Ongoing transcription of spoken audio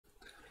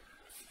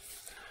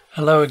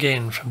Hello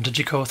again from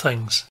Digicore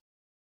Things.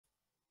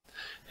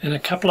 In a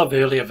couple of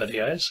earlier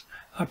videos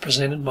I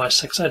presented my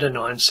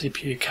 689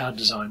 CPU card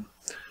design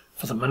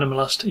for the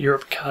Minimalist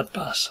Europe Card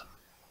Bus.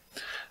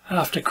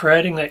 After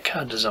creating that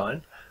card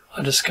design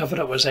I discovered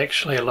it was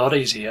actually a lot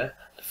easier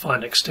to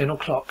find external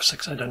clock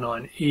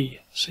 689E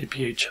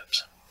CPU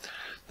chips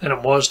than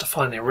it was to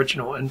find the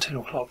original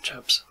internal clock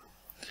chips,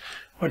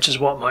 which is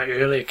what my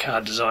earlier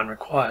card design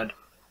required.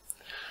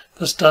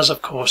 This does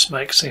of course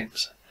make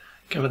sense,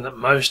 given that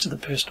most of the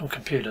personal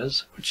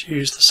computers which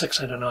use the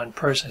 689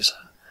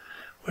 processor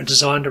were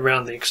designed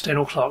around the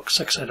external clock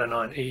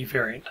 689E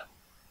variant.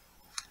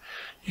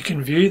 You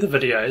can view the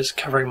videos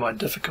covering my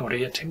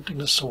difficulty attempting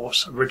to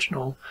source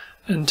original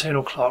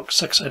internal clock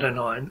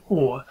 689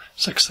 or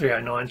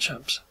 6309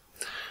 chips,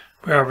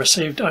 where I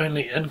received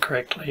only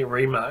incorrectly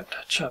remarked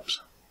chips.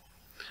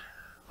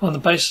 On the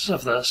basis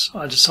of this,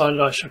 I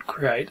decided I should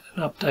create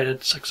an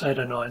updated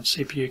 689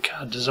 CPU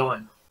card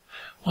design,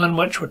 one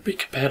which would be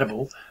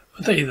compatible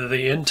with either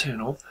the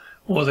internal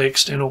or the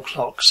external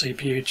clock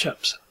CPU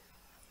chips.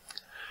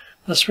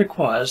 This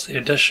requires the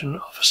addition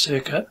of a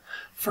circuit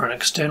for an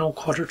external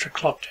quadrature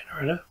clock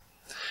generator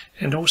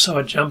and also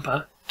a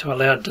jumper to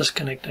allow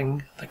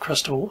disconnecting the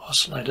crystal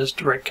oscillator's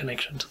direct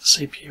connection to the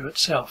CPU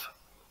itself.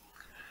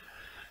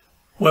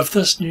 With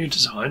this new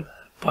design,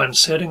 by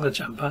inserting the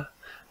jumper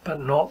but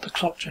not the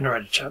clock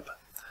generator chip,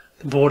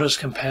 the board is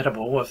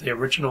compatible with the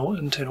original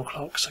internal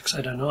clock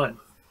 6809.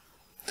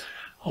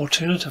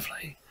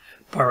 Alternatively,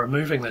 by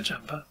removing the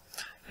jumper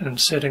and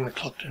inserting the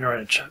clock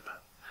generator chip,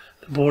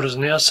 the board is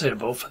now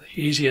suitable for the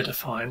easier to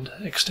find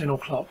external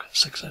clock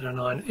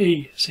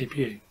 689E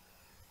CPU.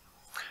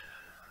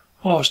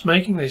 Whilst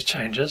making these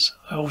changes,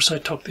 I also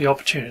took the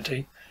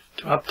opportunity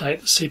to update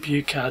the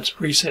CPU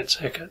card's reset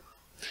circuit,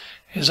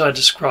 as I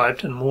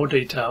described in more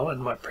detail in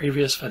my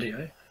previous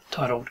video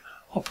titled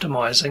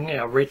Optimizing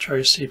our Retro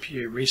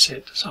CPU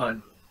Reset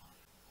Design.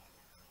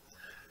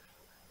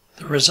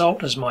 The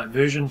result is my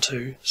version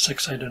 2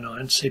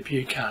 689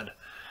 CPU card,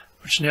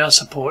 which now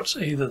supports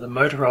either the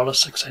Motorola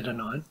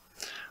 689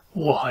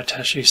 or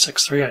Hitachi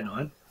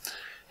 6309,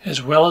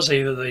 as well as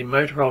either the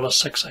Motorola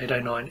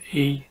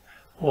 6809E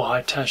or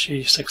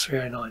Hitachi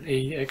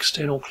 6309E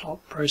external clock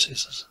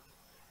processors.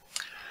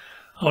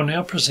 I'll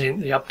now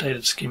present the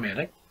updated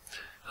schematic,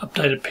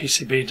 updated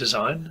PCB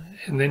design,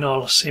 and then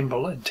I'll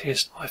assemble and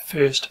test my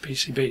first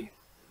PCB.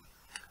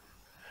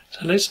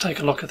 So let's take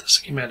a look at the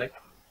schematic.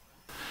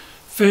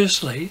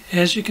 Firstly,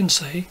 as you can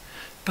see,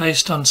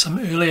 based on some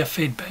earlier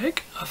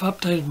feedback, I've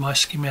updated my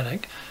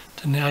schematic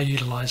to now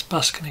utilise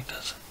bus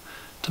connectors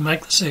to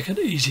make the circuit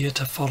easier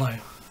to follow.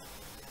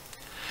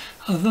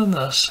 Other than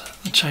this,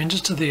 the changes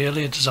to the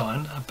earlier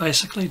design are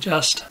basically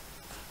just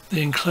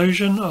the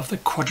inclusion of the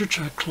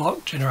quadrature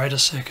clock generator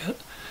circuit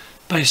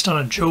based on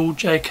a dual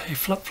JK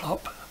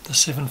flip-flop, the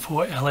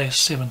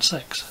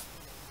 74LS76,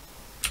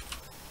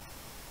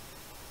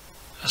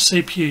 a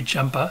CPU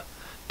jumper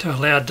to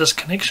allow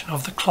disconnection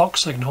of the clock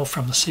signal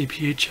from the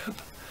CPU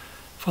chip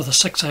for the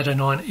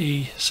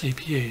 6809E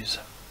CPUs,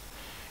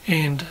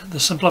 and the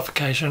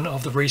simplification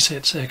of the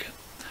reset circuit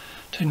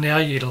to now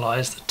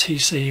utilise the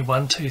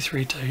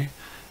TC1232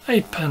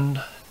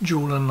 8-pin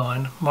dual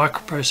inline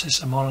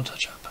microprocessor monitor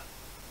chip.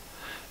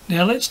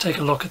 Now let's take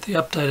a look at the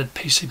updated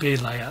PCB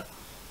layout.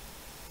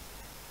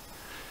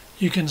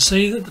 You can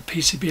see that the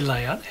PCB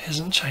layout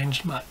hasn't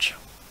changed much.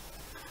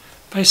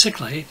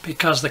 Basically,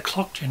 because the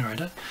clock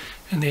generator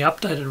and the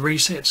updated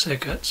reset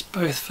circuits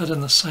both fit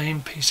in the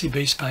same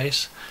PCB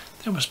space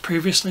that was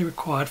previously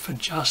required for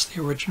just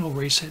the original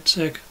reset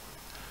circuit.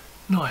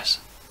 Nice.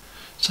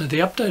 So the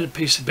updated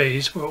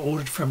PCBs were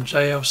ordered from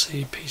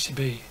JLC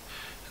PCB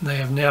and they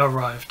have now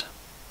arrived.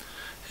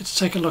 Let's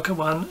take a look at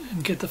one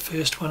and get the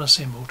first one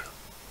assembled.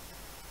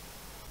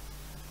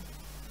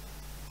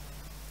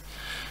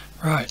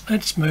 Right,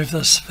 let's move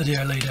this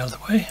video lead out of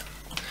the way,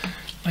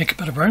 make a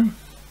bit of room.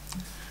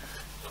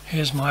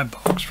 Here's my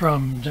box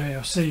from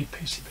JLC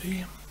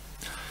PCB,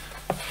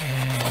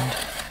 and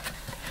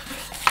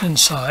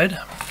inside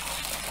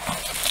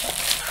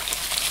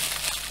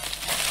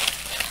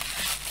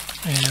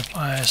we have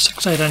my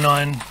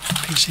 6809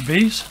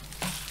 PCBs,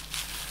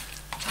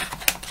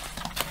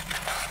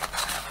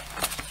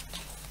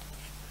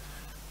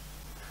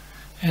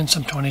 and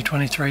some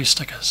 2023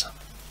 stickers.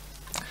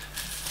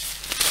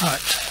 Right,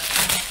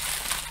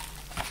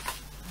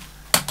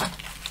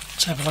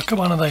 let's have a look at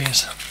one of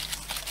these.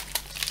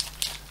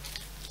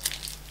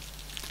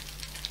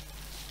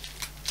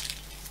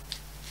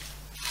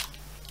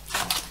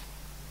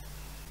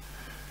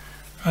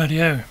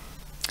 Rightio,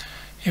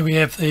 here we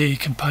have the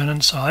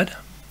component side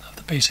of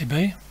the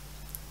PCB.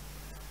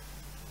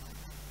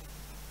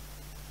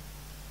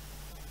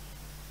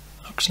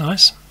 Looks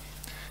nice.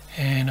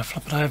 And I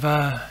flip it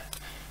over,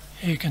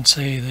 you can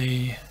see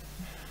the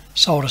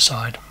solder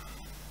side.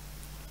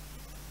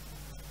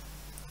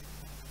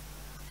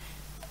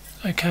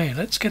 Okay,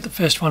 let's get the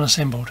first one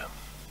assembled.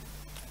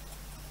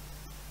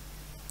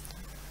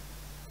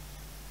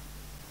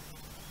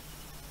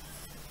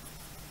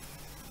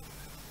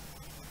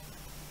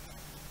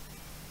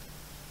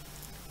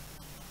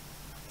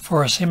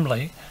 For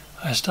assembly,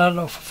 I started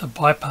off with the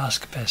bypass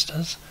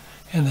capacitors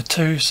and the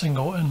 2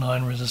 single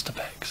inline resistor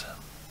packs.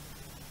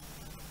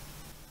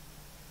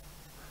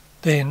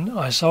 Then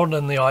I soldered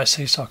in the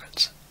IC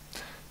sockets,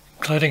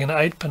 including an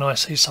 8-pin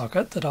IC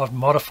socket that I've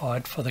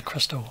modified for the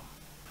crystal.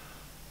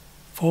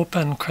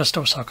 4-pin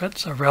crystal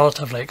sockets are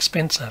relatively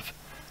expensive,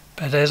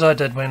 but as I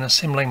did when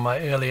assembling my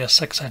earlier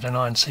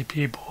 689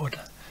 CPU board,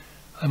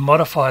 I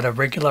modified a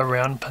regular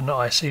round pin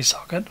IC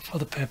socket for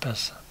the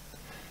purpose,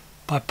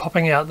 by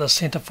popping out the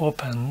centre 4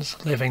 pins,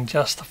 leaving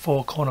just the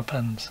 4 corner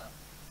pins.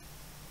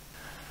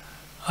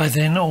 I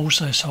then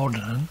also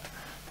soldered in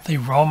the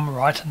ROM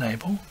write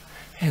enable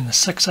and the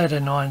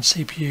 689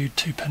 CPU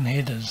 2-pin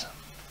headers.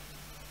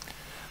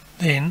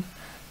 Then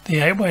the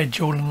 8-way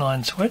dual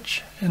inline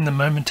switch and the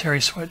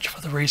momentary switch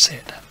for the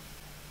reset.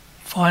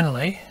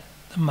 Finally,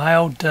 the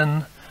male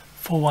DIN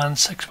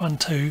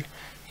 41612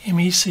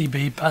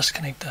 MECB bus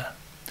connector,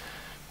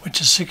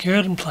 which is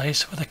secured in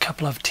place with a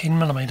couple of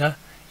 10mm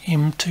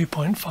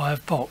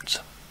M2.5 bolts.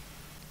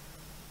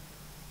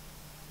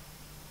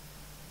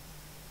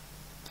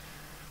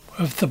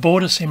 With the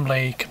board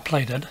assembly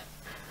completed,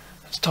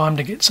 it's time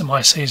to get some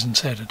ICs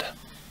inserted.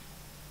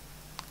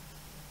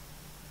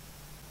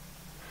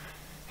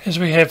 As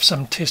we have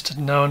some tested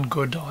known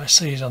good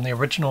ICs on the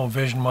original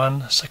version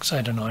 1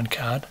 689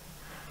 card,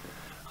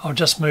 I'll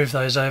just move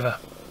those over.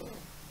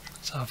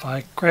 So if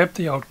I grab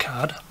the old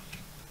card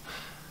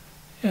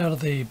out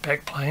of the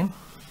back plane,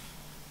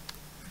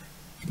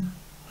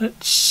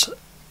 let's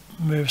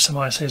move some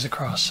ICs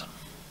across.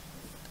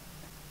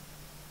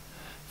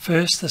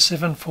 First, the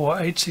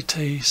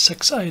 74HCT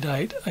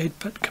 688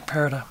 8-bit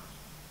comparator.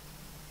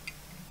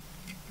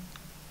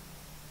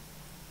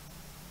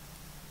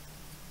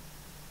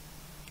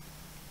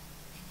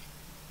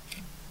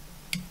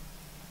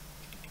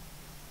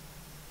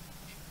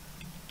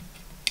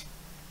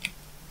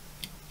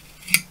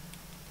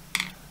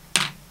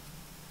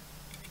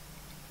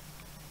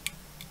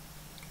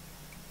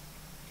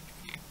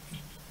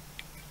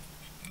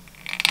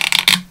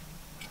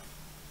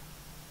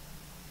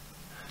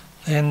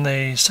 Then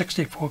the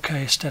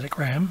 64K static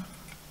RAM,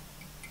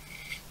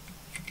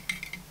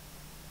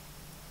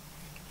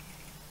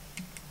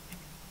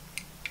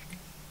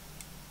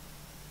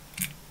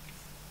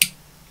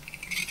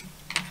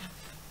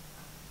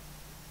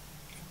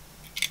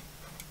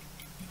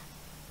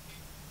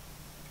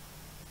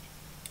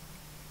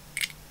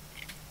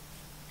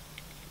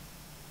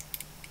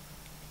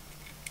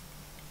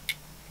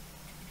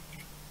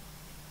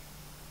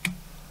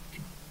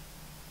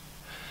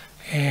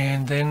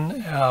 and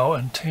then our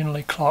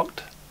internally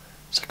clocked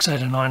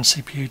 689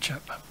 CPU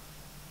chip.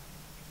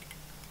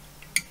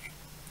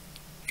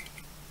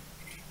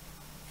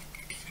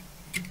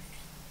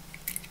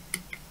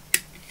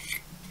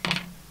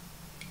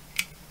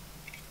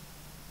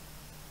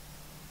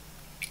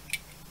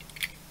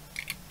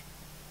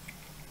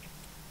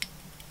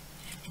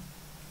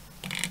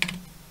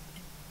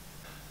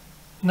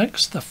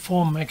 Next, the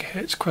 4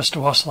 MHz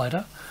crystal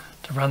oscillator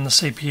to run the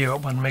CPU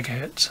at 1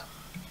 MHz.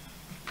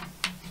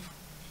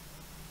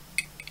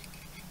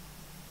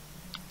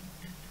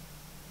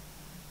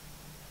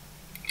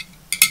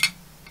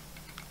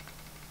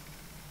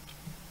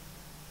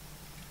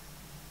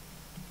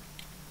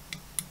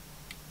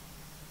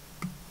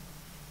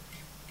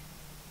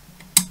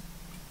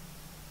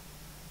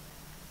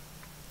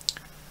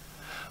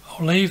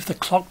 I'll leave the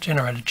clock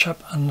generator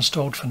chip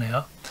uninstalled for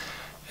now,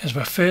 as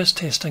we're first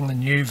testing the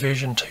new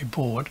version 2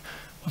 board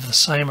with the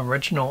same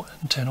original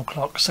internal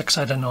clock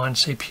 689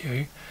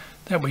 CPU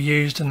that we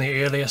used in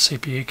the earlier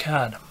CPU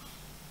card.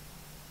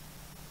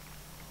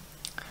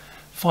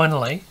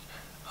 Finally,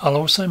 I'll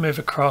also move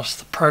across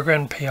the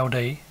programmed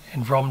PLD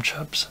and ROM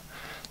chips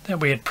that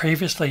we had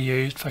previously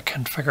used for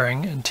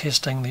configuring and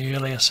testing the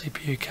earlier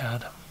CPU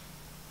card.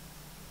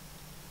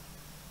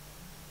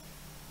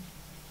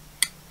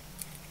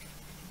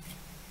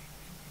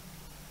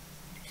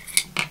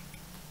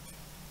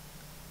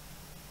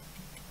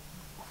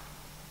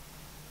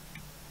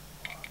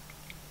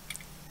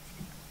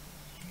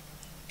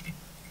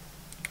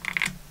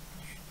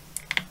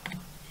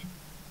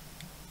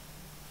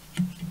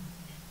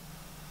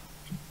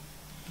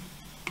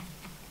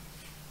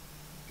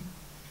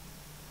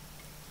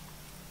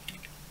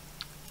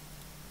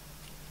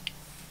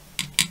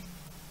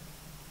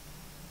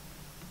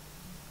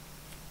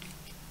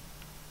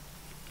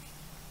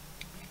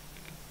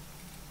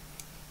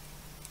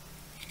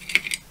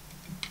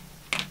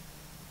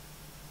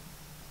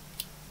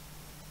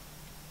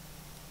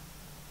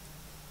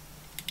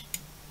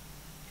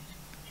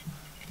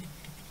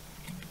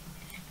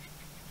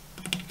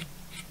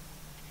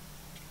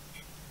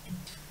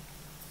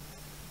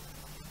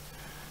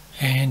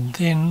 And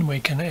then we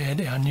can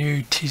add our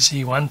new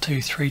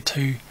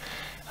TZ1232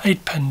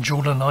 8-pin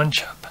dual inline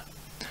chip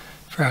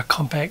for our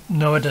compact,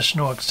 no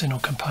additional external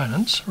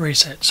components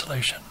reset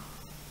solution.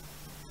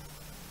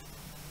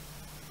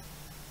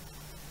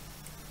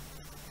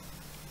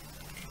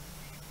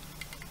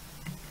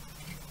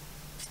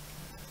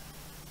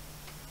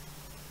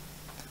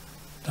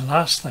 The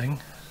last thing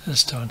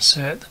is to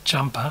insert the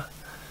jumper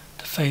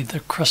to feed the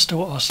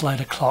crystal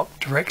oscillator clock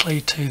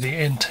directly to the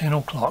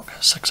internal clock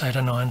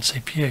 6809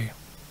 CPU.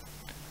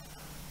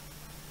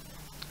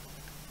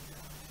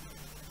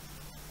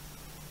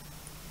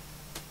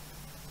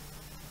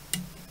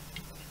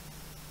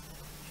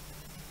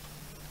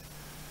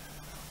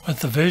 With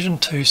the version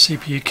 2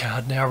 CPU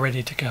card now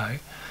ready to go,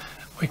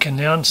 we can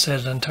now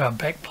insert it into our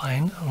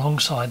backplane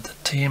alongside the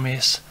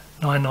TMS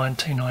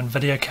 9929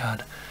 video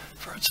card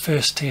for its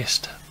first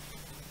test.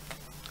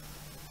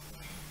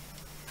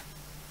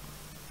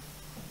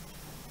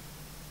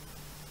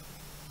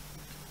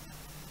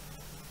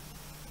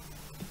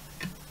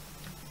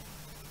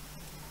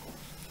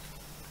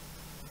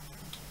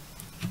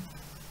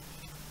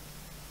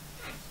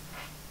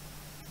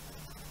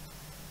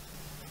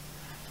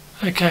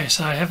 Okay,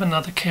 so I have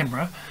another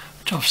camera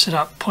which I've set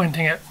up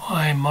pointing at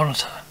my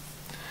monitor,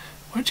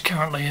 which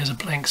currently has a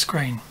blank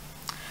screen.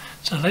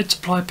 So let's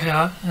apply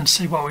power and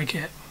see what we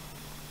get.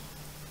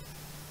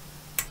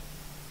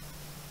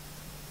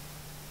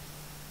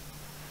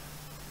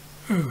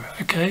 Ooh,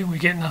 okay, we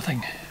get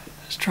nothing.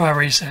 Let's try a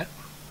reset.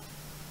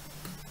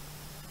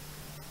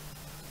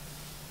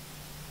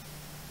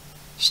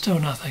 Still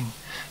nothing.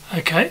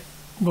 Okay,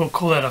 we'll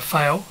call that a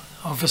fail.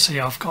 Obviously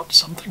I've got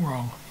something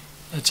wrong.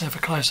 Let's have a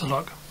closer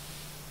look.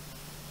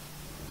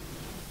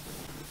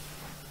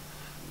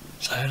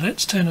 So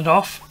let's turn it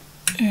off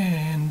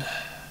and I'll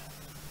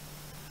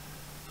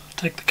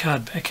take the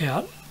card back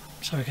out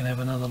so we can have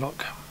another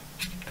look.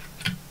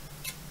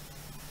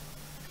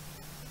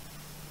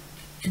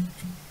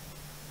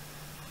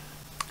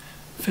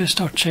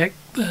 First I'll check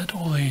that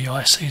all the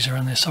ICs are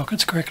in their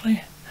sockets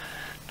correctly.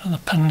 Now the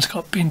pins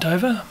got bent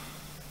over.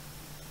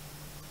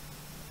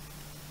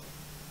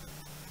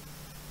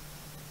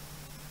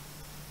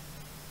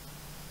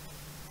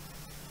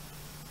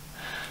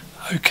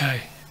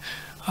 Okay.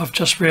 I've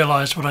just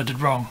realised what I did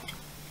wrong.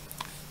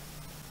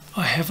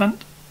 I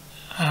haven't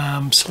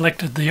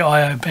selected the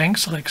I/O bank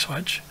select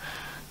switch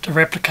to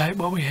replicate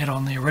what we had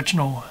on the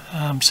original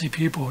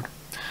CPU board.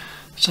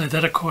 So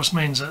that of course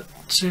means it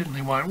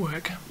certainly won't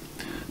work.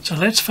 So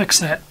let's fix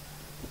that.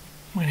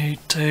 We need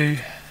to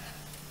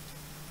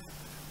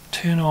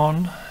turn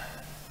on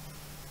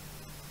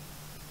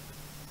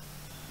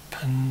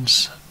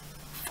pins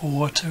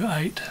 4 to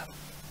 8.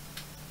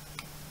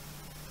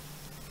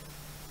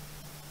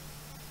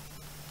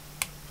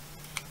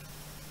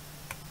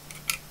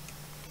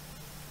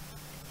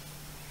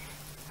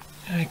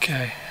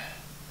 Okay,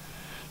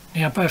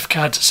 now both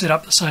cards are set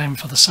up the same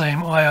for the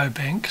same I/O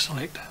bank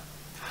select.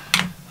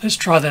 Let's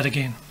try that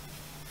again.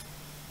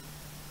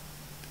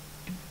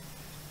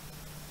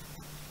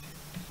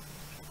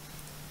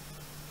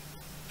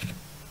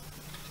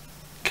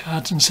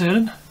 Cards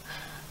inserted.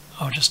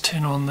 I'll just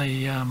turn on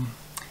the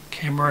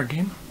camera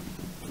again.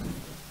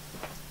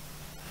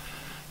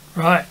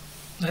 Right,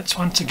 let's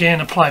once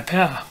again apply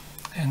power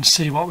and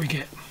see what we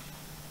get.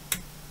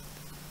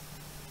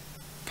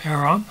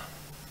 Power on.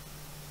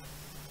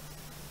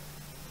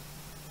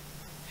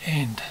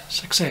 And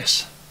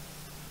success.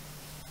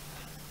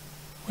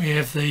 We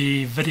have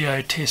the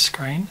video test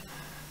screen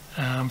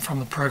from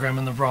the program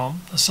in the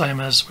ROM, the same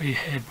as we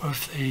had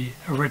with the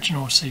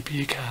original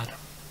CPU card.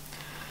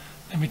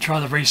 Let me try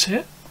the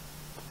reset.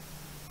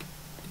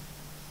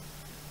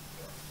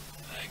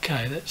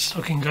 Okay, that's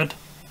looking good.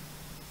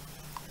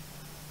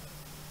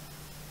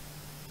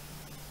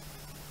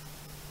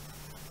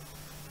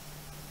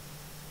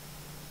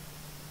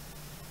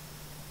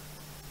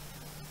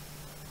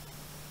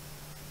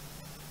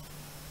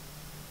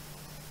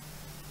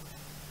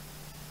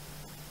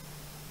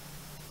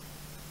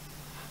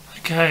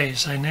 Okay,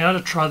 so now to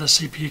try the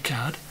CPU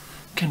card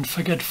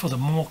configured for the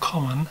more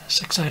common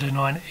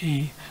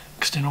 6809E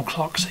external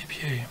clock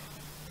CPU.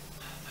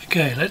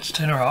 Okay, let's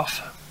turn her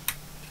off.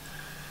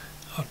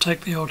 I'll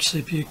take the old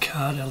CPU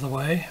card out of the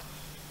way.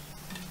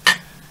 I'll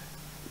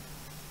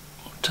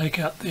take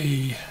out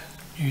the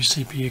new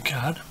CPU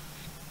card.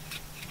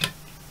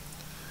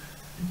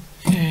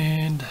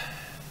 And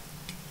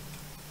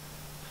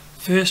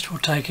first we'll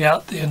take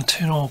out the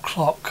internal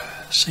clock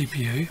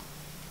CPU.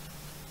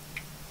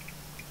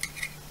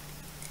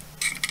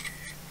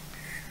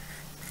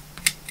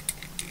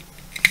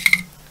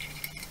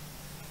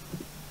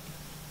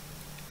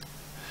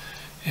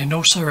 And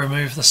also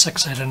remove the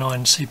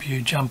 6809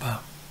 CPU jumper.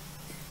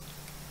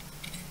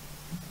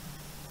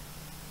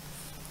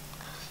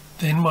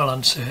 Then we'll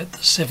insert the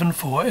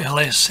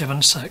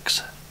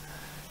 74LS76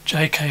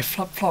 JK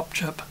flip-flop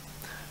chip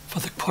for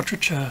the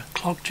quadrature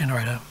clock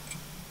generator.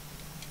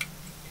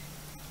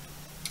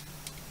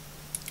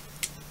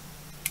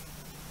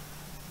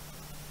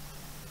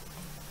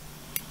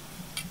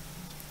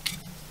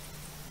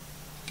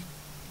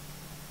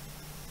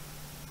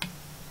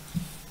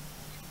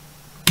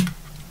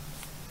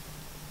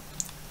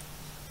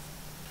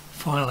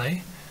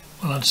 Finally,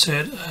 we'll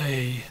insert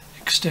a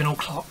external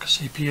clock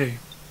CPU.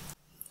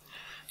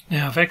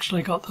 Now I've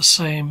actually got the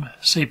same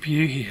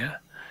CPU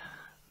here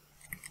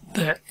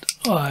that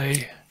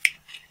I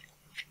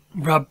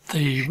rubbed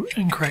the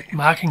incorrect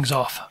markings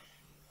off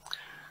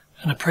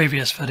in a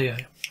previous video.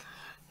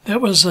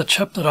 That was a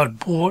chip that I'd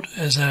bought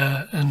as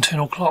an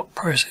internal clock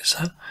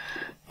processor,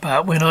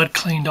 but when I'd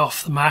cleaned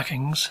off the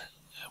markings,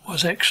 it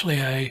was actually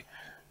a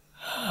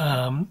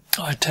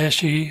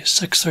Hitachi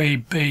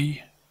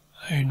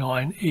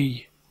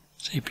 63B09E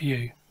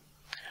CPU.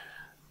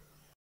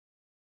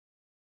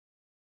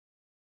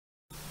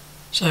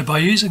 So by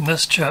using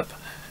this chip,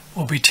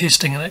 we'll be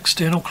testing an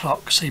external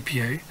clock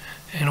CPU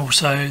and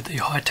also the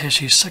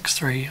Hitachi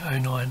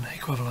 6309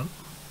 equivalent.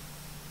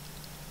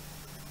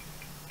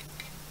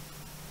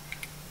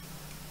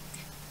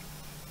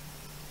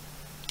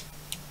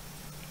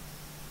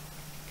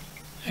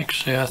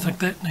 Actually, I think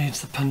that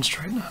needs the pin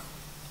straightener.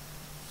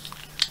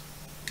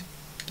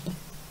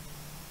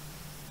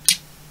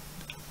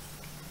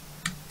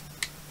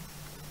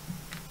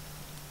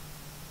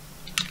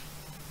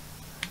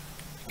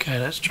 Okay,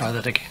 let's try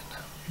that again.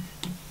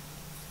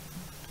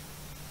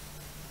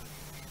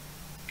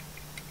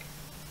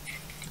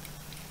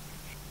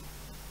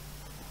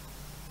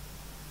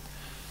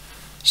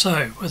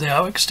 So, with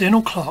our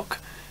external clock,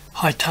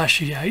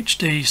 Hitachi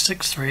HD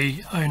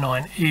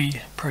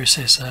 6309E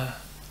processor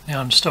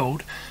now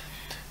installed,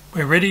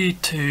 we're ready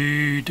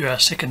to do our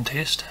second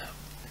test,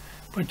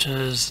 which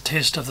is the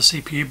test of the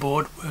CPU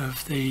board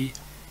with the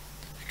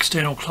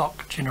external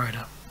clock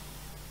generator.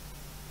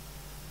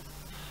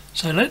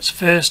 So let's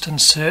first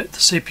insert the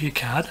CPU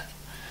card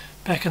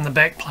back in the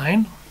back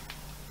plane.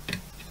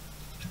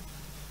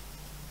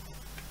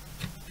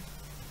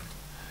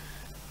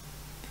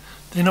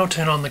 Then I'll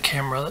turn on the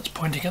camera that's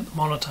pointing at the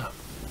monitor.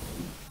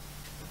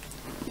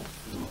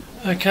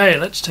 Okay,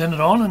 let's turn it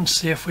on and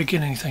see if we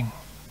get anything.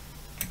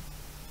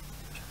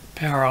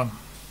 Power on.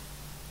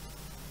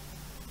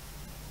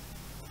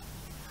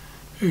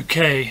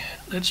 Okay,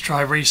 let's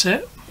try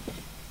reset.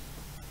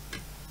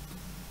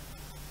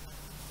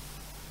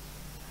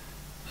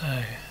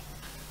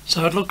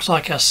 So it looks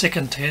like our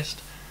second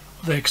test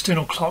of the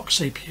external clock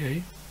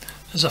CPU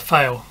is a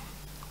fail.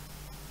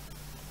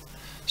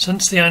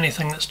 Since the only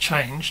thing that's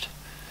changed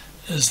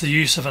is the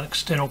use of an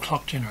external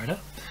clock generator,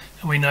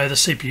 and we know the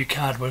CPU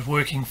card was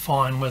working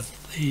fine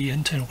with the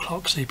internal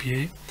clock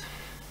CPU,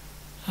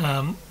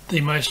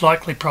 the most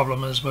likely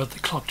problem is with the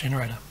clock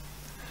generator.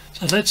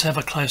 So let's have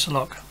a closer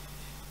look.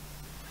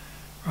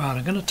 Right,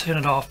 I'm going to turn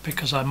it off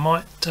because I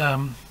might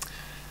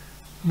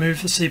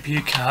move the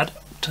CPU card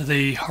to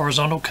the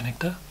horizontal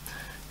connector,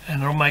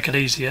 and it'll make it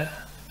easier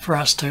for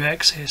us to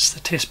access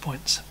the test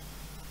points.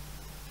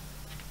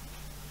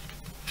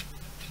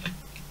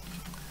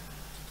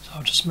 So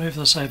I'll just move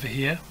this over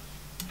here.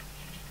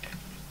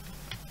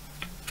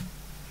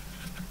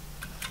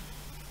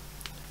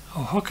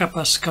 I'll hook up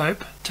a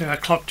scope to our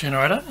clock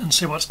generator and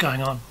see what's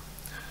going on.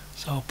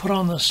 So I'll put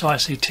on this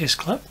IC test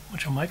clip,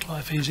 which will make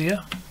life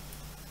easier.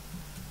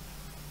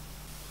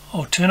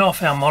 I'll turn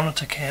off our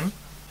monitor cam.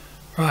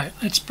 Right,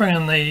 let's bring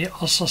in the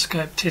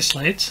oscilloscope test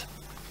leads.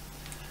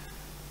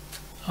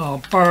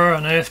 I'll borrow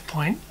an earth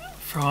point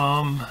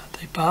from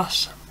the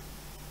bus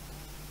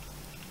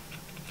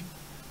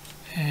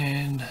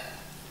and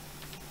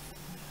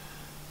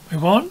we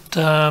want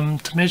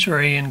to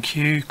measure E and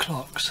Q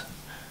clocks.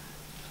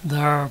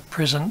 They're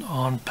present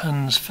on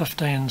pins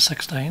 15 and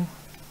 16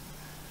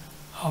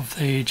 of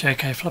the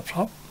JK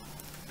flip-flop.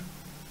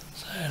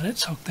 So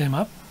let's hook them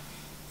up.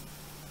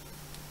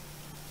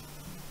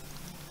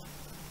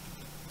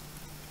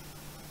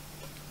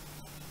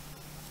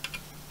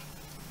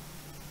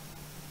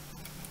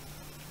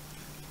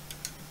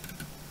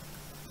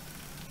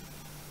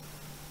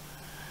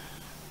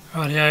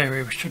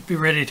 Rightio, we should be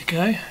ready to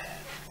go.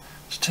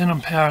 Let's turn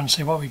on power and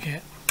see what we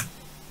get.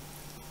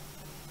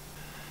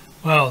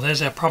 Well,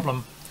 there's our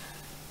problem.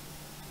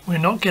 We're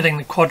not getting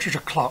the quadrature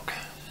clock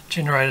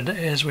generated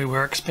as we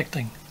were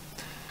expecting.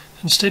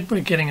 Instead,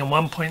 we're getting a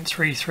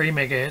 1.33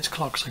 MHz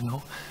clock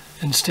signal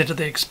instead of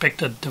the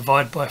expected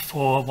divide by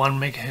 4 1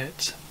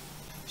 MHz.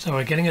 So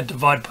we're getting a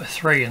divide by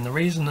 3, and the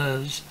reason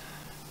is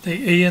the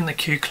E and the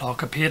Q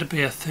clock appear to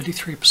be a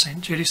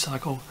 33% duty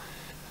cycle.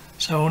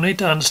 So we'll need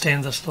to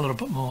understand this a little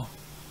bit more.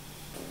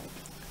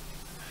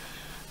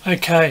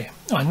 Okay,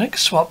 I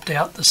next swapped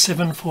out the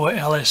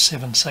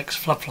 74LS76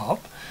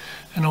 flip-flop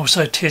and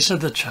also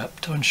tested the chip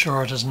to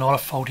ensure it is not a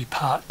faulty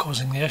part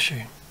causing the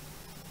issue.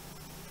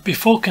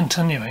 Before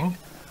continuing,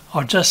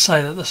 I'll just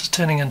say that this is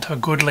turning into a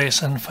good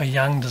lesson for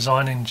young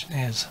design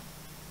engineers.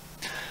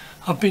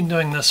 I've been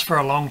doing this for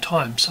a long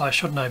time, so I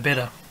should know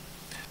better.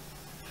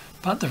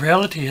 But the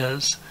reality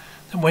is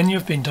that when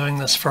you've been doing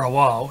this for a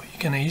while, you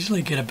can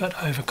easily get a bit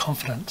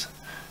overconfident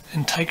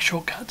and take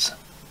shortcuts.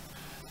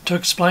 To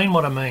explain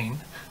what I mean,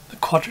 the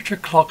quadrature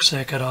clock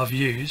circuit I've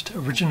used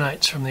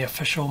originates from the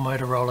official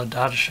Motorola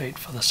datasheet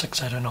for the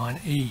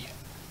 6809E.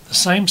 The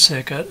same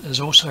circuit is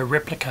also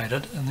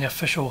replicated in the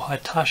official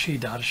Hitachi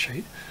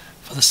datasheet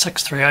for the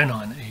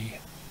 6309E.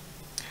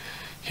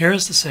 Here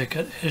is the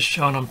circuit as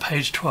shown on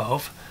page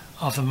 12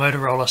 of the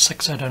Motorola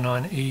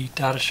 6809E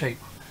datasheet.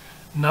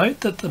 Note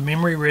that the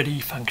memory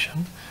ready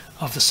function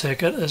of the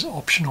circuit is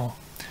optional,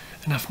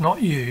 and if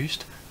not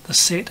used, the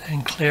set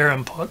and clear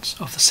inputs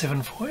of the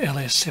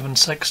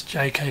 74LS76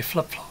 JK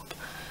flip-flop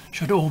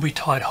should all be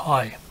tied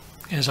high,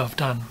 as I've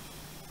done.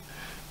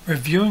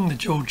 Reviewing the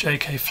dual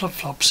JK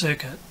flip-flop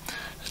circuit,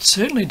 it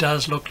certainly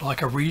does look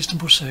like a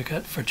reasonable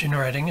circuit for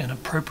generating an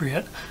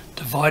appropriate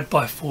divide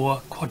by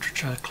 4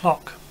 quadrature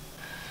clock.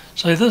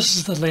 So this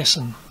is the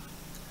lesson.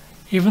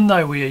 Even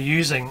though we are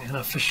using an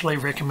officially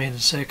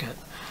recommended circuit,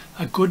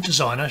 a good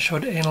designer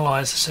should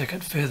analyse the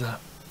circuit further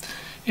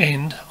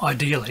and,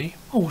 ideally,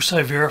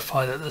 also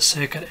verify that the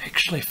circuit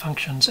actually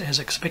functions as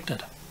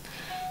expected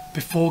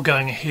before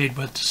going ahead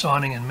with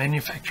designing and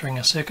manufacturing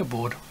a circuit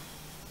board.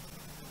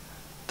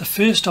 The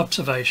first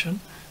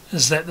observation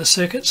is that the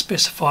circuit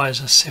specifies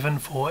a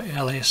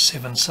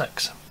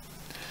 74LS76,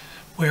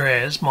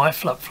 whereas my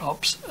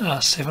flip-flops are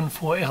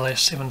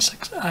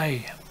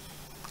 74LS76A.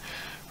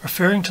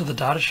 Referring to the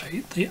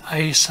datasheet, the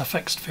A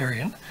suffixed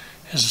variant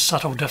has a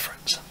subtle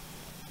difference.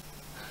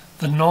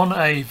 The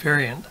non-A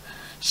variant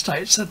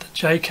states that the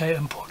JK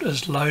input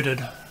is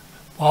loaded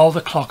while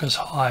the clock is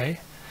high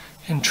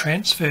and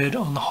transferred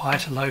on the high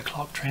to low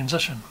clock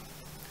transition.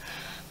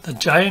 The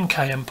J and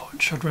K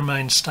input should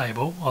remain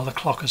stable while the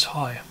clock is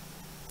high,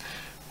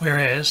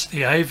 whereas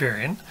the A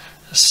variant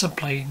is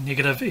simply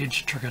negative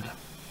edge triggered.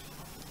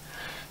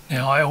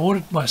 Now, I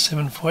ordered my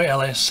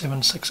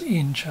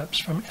 74LS76N chips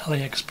from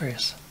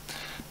AliExpress,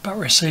 but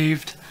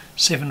received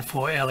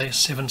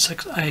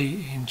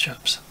 74LS76AN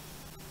chips.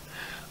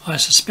 I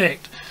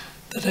suspect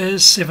that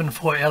as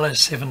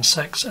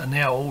 74LS76 are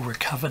now all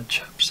recovered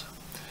chips,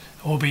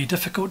 it will be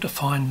difficult to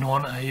find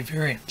non-A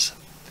variants,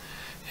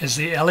 as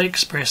the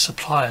AliExpress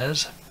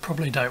suppliers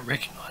probably don't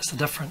recognise the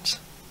difference.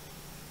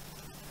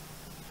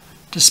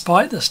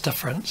 Despite this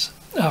difference,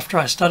 after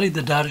I studied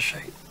the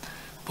datasheet,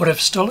 would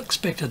have still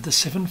expected the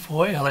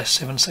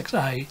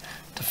 74LS76A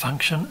to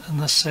function in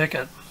this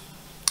circuit.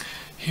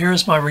 Here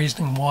is my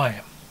reasoning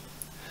why.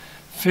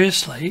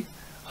 Firstly,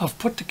 I've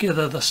put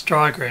together this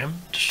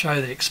diagram to show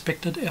the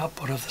expected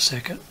output of the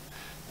circuit,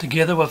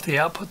 together with the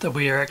output that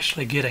we are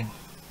actually getting.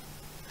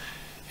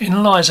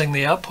 Analysing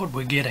the output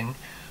we're getting,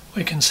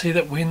 we can see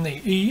that when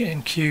the E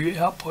and Q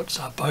outputs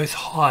are both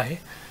high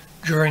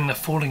during the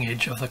falling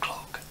edge of the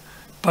clock,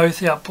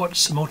 both outputs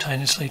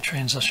simultaneously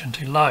transition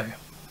to low.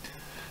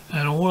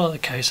 In all other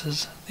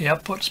cases, the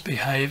outputs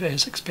behave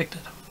as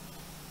expected.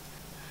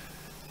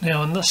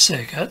 Now in this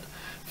circuit,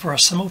 for a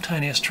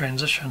simultaneous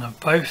transition of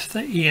both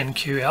the E and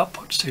Q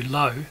outputs to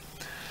low,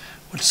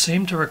 would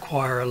seem to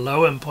require a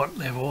low input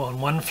level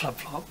on one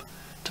flip-flop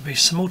to be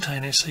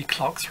simultaneously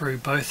clocked through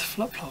both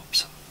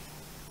flip-flops.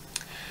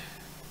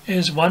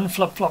 As one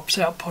flip-flop's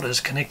output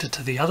is connected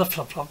to the other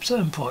flip-flop's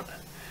input,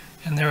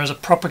 and there is a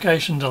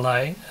propagation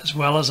delay as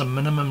well as a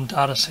minimum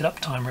data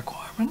setup time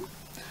requirement,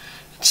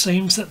 it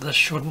seems that this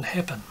shouldn't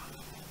happen.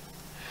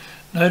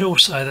 Note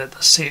also that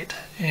the set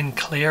and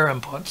clear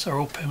inputs are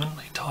all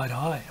permanently tied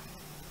high.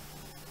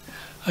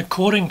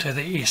 According to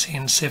the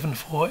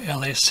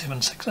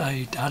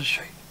SN74LS76A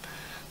datasheet,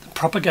 the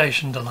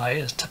propagation delay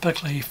is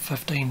typically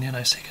 15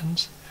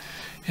 nanoseconds,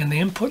 and the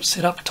input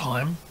setup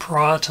time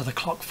prior to the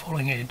clock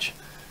falling edge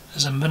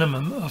is a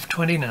minimum of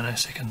 20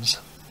 nanoseconds.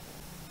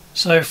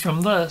 So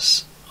from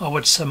this, I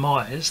would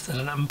surmise that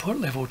an input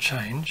level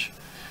change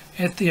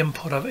at the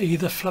input of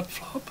either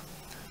flip-flop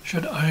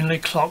should only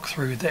clock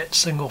through that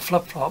single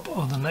flip-flop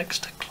on the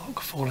next clock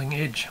falling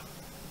edge.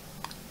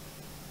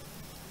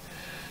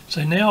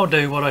 So now I'll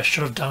do what I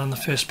should have done in the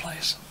first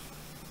place.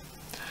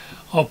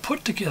 I'll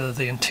put together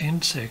the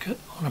intended circuit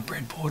on a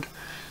breadboard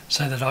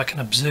so that I can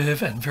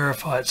observe and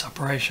verify its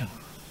operation.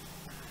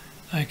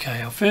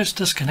 Okay, I'll first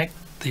disconnect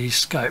the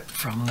scope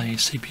from the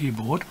CPU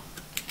board.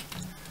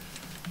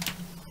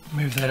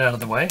 Move that out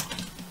of the way.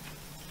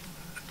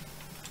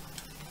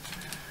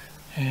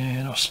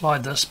 And I'll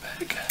slide this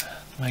back,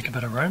 make a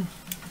bit of room.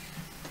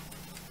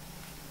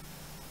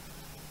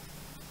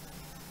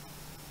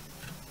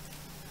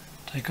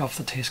 Take off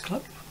the test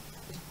clip.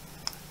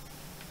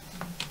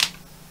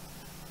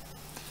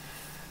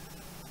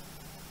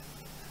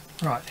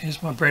 Right,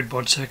 here's my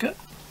breadboard circuit,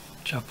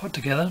 which I've put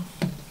together.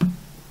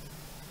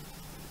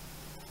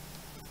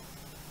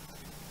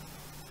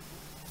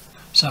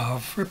 So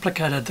I've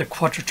replicated the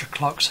quadrature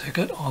clock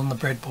circuit on the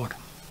breadboard.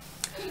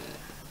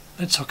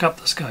 Let's hook up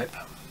the scope.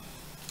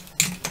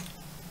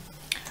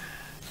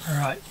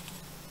 Alright,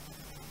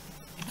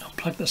 I'll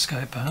plug the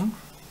scope in.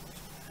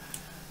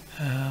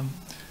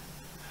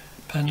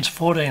 Pins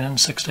 14 and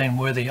 16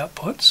 were the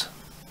outputs,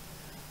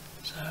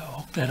 so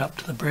I'll hook that up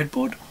to the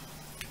breadboard.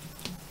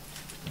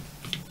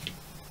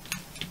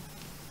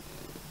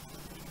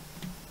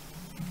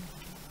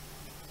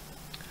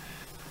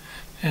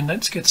 And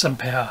let's get some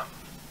power.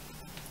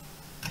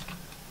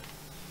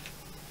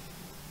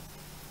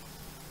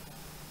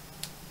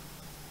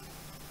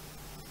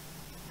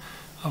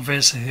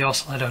 Obviously the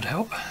oscillator would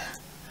help,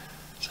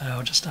 so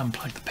I'll just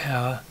unplug the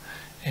power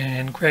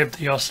and grab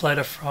the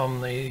oscillator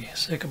from the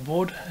circuit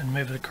board and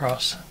move it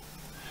across to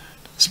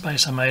the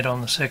space I made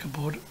on the circuit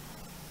board.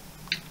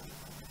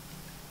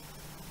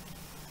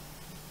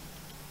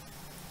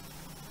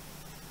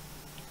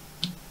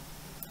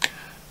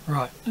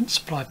 Right, let's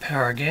supply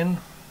power again.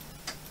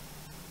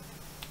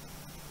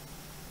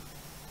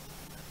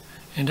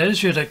 And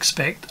as you'd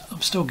expect,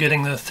 I'm still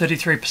getting the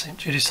 33%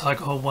 duty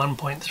cycle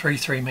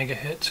 1.33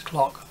 MHz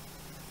clock.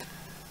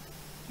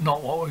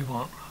 Not what we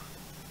want.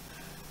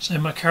 So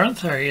my current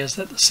theory is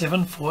that the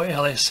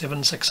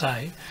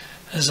 74LS76A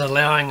is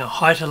allowing a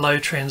high to low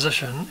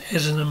transition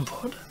as an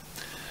input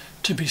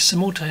to be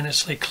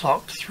simultaneously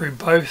clocked through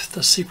both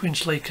the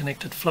sequentially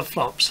connected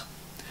flip-flops,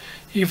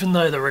 even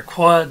though the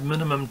required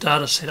minimum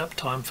data setup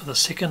time for the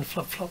second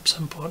flip-flop's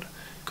input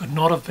could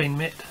not have been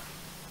met.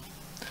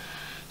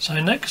 So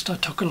next I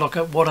took a look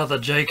at what other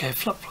JK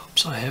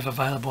flip-flops I have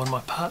available in my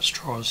parts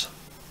drawers.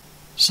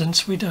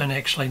 Since we don't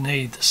actually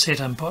need the set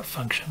input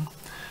function,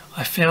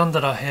 I found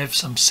that I have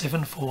some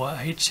 74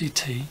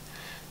 HCT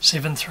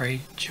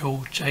 73 dual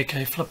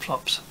JK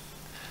flip-flops.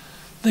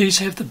 These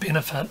have the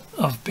benefit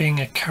of being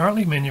a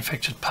currently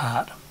manufactured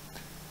part.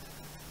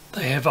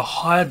 They have a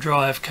higher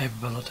drive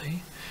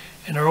capability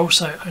and are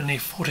also only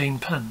 14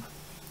 pin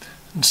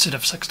instead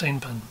of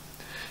 16 pin,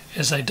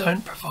 as they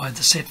don't provide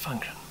the set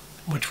function,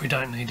 which we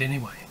don't need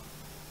anyway.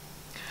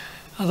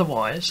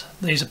 Otherwise,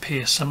 these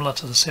appear similar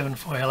to the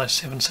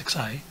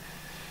 74LS76A,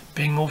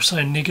 being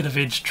also negative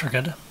edge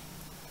triggered,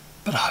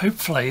 but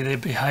hopefully their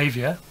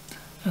behaviour,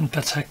 in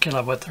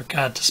particular with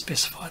regard to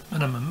specified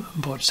minimum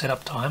input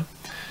setup time,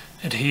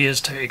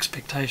 adheres to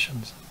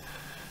expectations.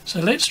 So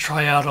let's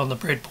try out on the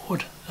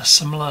breadboard a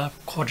similar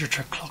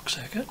quadrature clock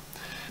circuit,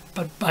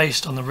 but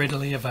based on the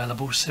readily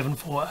available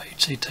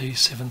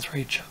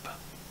 74HCT73 chip.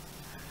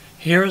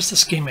 Here is the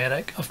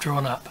schematic I've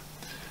drawn up,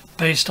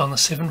 based on the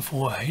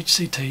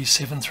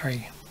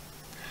 74HCT73.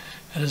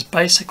 It is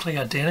basically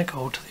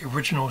identical to the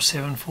original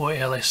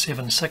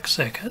 74LS76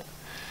 circuit,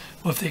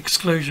 with the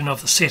exclusion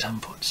of the set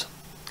inputs,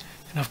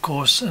 and of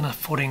course in a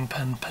 14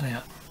 pin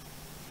pinout.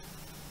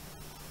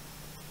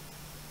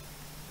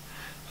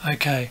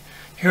 Okay,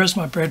 here is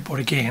my breadboard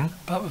again,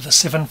 but with the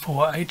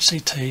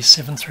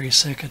 74HCT73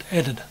 circuit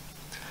added.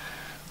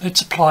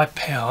 Let's apply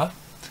power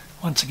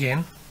once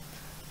again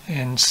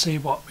and see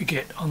what we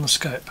get on the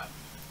scope.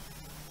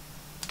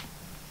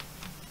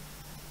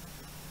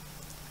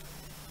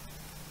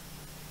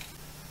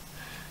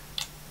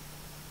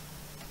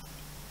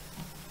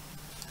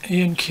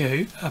 E and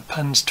Q are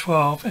pins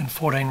 12 and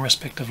 14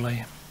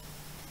 respectively.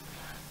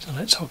 So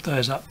let's hook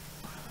those up.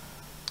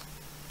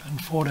 Pin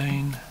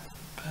 14,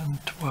 pin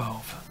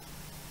 12.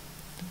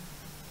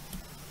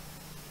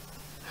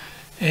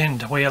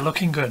 And we are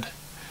looking good.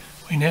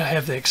 We now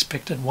have the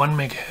expected 1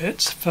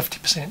 MHz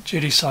 50%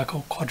 duty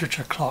cycle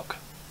quadrature clock.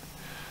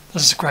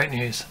 This is great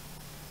news.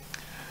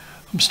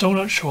 I'm still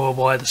not sure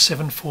why the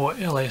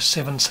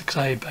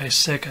 74LS76A based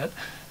circuit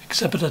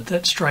exhibited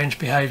that strange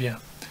behaviour,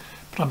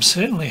 but I'm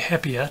certainly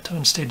happier to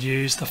instead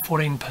use the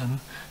 14 pin,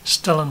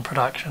 still in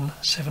production,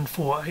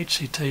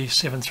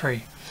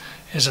 74HCT73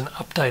 as an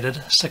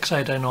updated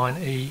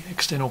 6809E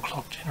external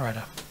clock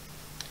generator.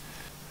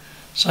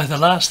 So the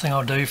last thing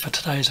I'll do for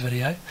today's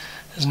video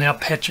is now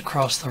patch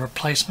across the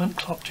replacement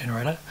clock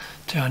generator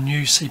to our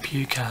new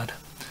CPU card,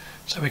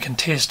 so we can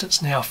test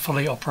it's now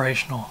fully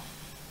operational.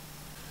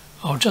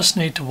 I'll just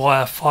need to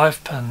wire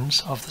 5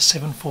 pins of the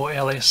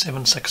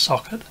 74LS76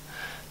 socket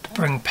to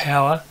bring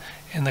power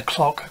and the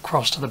clock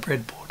across to the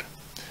breadboard,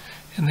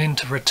 and then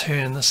to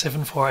return the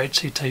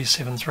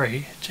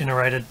 74HCT73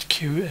 generated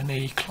Q and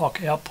E clock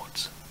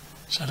outputs.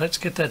 So let's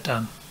get that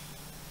done.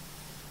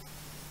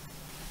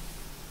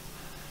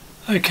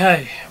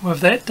 Okay, with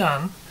that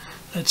done,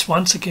 let's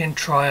once again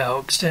try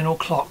our external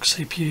clock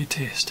CPU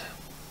test.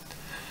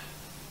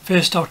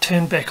 First I'll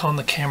turn back on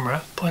the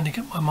camera, pointing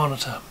at my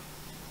monitor.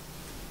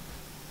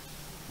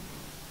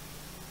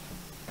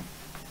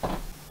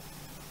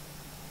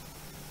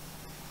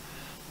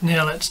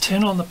 Now let's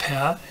turn on the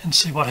power and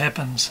see what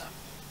happens.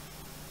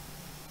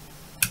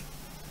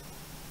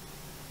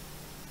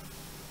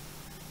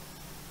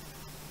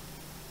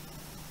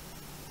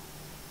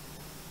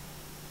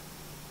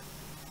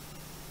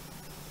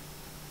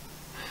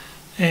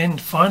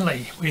 And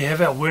finally, we have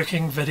our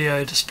working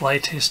video display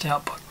test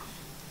output.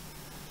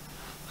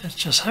 Let's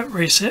just hit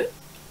reset.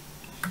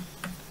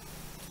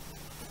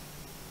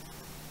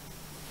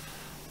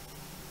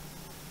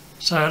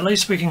 So at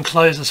least we can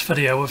close this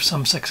video with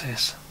some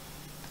success.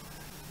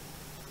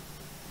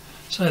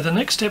 So the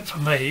next step for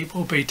me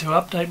will be to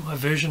update my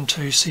version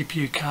 2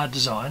 CPU card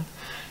design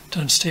to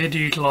instead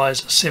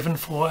utilise a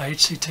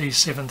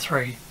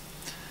 74HCT73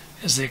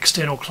 as the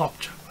external clock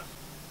chip,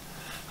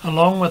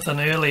 along with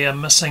an earlier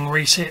missing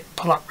reset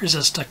pull-up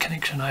resistor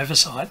connection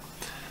oversight.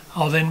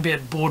 I'll then be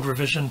at board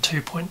revision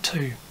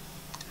 2.2.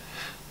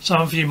 Some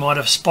of you might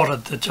have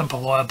spotted the jumper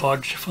wire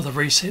bodge for the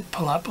reset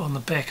pull-up on the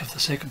back of the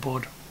circuit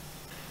board.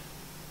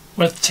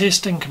 With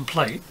testing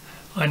complete,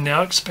 I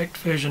now expect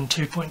version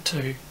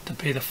 2.2 to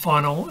be the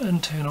final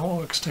internal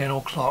or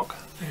external clock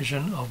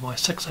version of my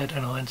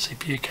 6809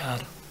 CPU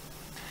card.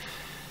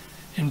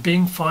 And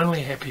being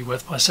finally happy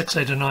with my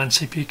 6809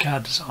 CPU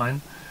card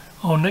design,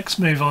 I'll next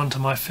move on to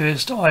my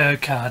first I/O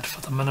card for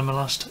the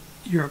Minimalist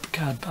Europe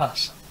Card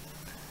Bus.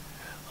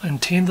 I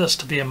intend this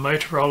to be a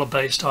Motorola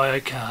based I/O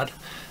card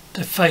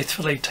to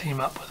faithfully team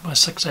up with my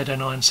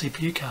 6809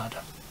 CPU card.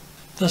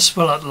 This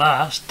will at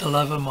last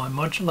deliver my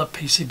modular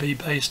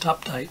PCB based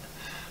update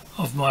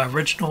of my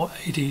original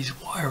 80s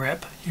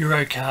wire-wrap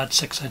Eurocard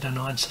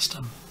 689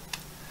 system,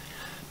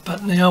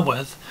 but now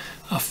with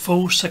a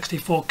full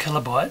 64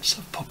 kilobytes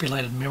of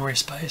populated memory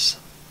space,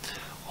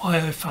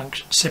 I/O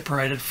function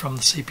separated from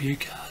the CPU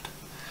card,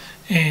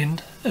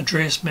 and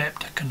address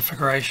mapped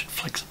configuration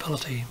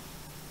flexibility.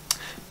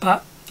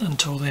 But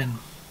until then.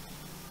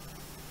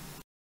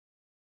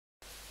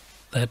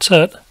 That's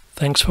it.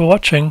 Thanks for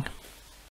watching.